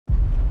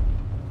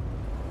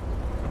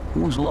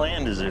Whose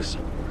land is this?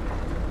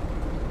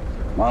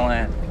 My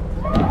land.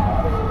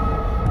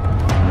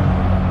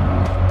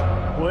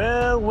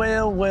 Well,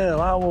 well, well,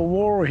 our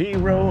war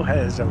hero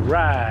has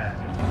arrived.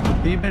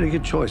 You made a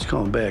good choice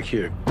coming back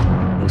here.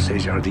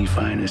 Osage are the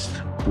finest,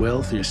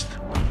 wealthiest,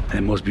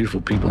 and most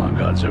beautiful people on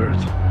God's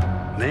earth.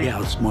 They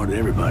outsmarted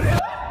everybody.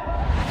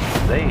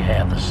 They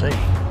have the say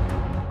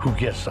who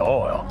gets the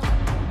oil.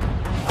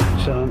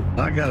 Son,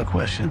 I got a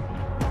question.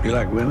 You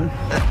like women?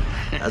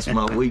 That's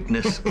my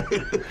weakness.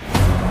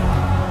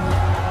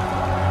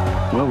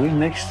 Well, we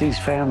mix these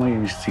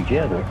families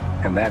together,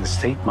 and that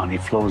estate money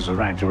flows the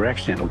right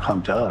direction. It'll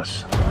come to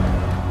us.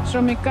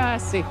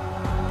 Shomikasi.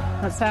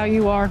 That's how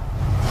you are.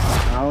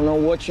 I don't know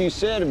what you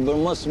said, but it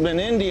must have been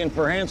Indian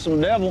for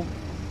handsome devil.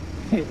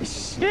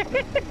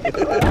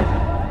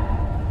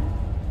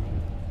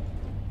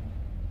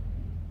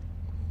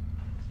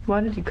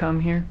 Why did you come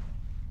here?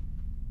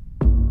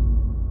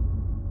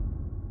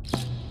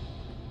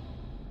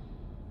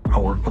 I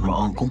work with my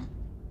uncle.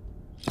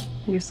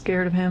 You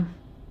scared of him?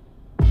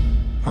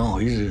 Oh,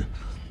 he's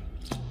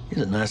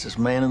the nicest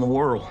man in the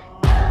world.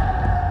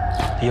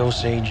 The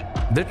Osage.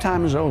 Their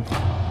time is over.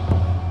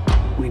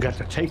 We got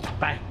to take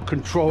back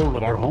control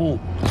of our home.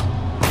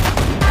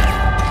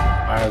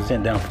 I was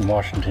sent down from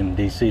Washington,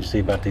 D.C. to see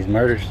about these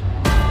murders.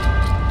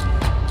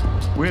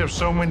 We have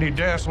so many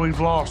deaths, we've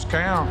lost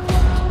count.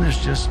 There's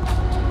just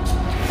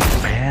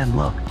bad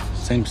luck.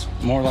 Seems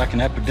more like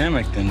an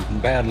epidemic than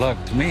bad luck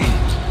to me.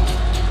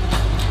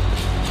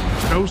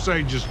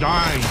 Osage is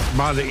dying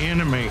by the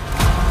enemy.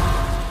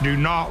 Do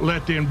not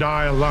let them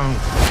die alone.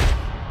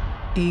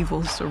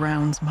 Evil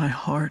surrounds my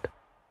heart.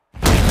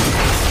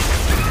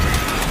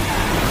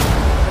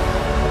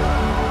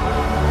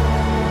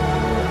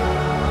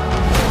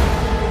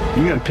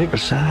 You gotta pick a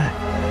side.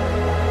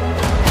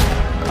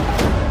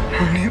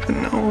 I don't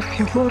even know if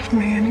you love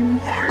me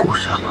anymore. Of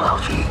course I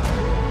love you.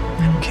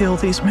 And kill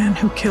these men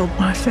who killed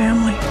my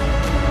family.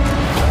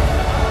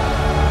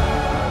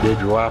 Did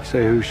your wife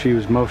say who she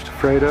was most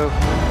afraid of?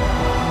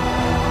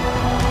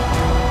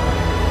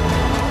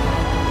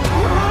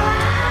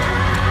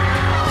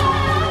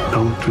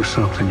 Don't do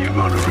something you're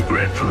gonna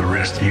regret for the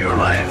rest of your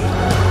life.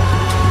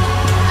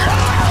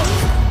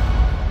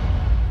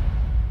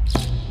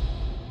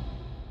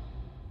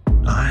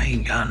 I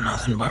ain't got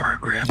nothing but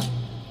regret.